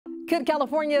Could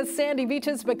California's sandy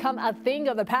beaches become a thing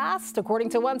of the past? According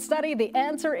to one study, the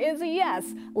answer is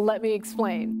yes. Let me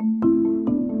explain.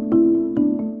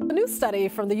 A new study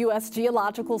from the U.S.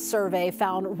 Geological Survey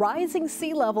found rising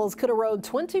sea levels could erode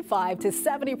 25 to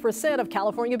 70% of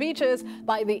California beaches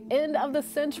by the end of the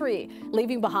century,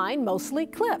 leaving behind mostly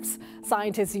cliffs.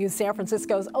 Scientists use San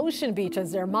Francisco's ocean beach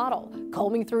as their model,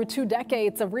 combing through 2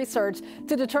 decades of research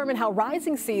to determine how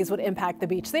rising seas would impact the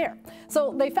beach there.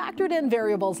 So they factored in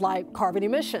variables like carbon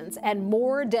emissions and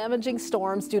more damaging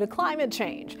storms due to climate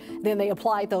change. Then they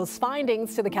applied those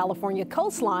findings to the California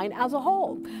coastline as a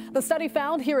whole. The study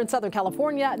found here in Southern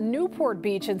California, Newport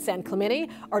Beach and San Clemente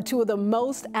are 2 of the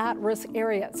most at-risk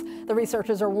areas. The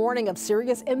researchers are warning of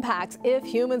serious impacts if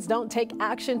humans don't take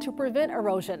action to prevent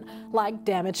erosion, like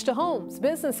damage to homes,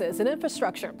 businesses, and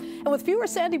infrastructure. And with fewer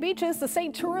sandy beaches, the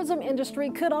state tourism industry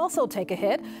could also take a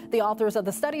hit. The authors of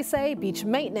the study say beach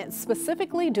maintenance,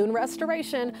 specifically dune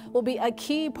restoration, will be a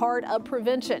key part of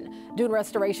prevention. Dune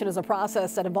restoration is a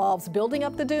process that involves building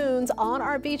up the dunes on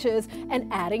our beaches and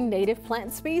adding native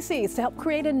plant species to help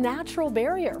create a natural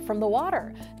barrier from the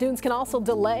water. Dunes can also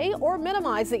delay or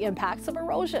minimize the impacts of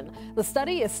erosion. The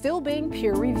study is still being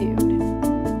peer-reviewed.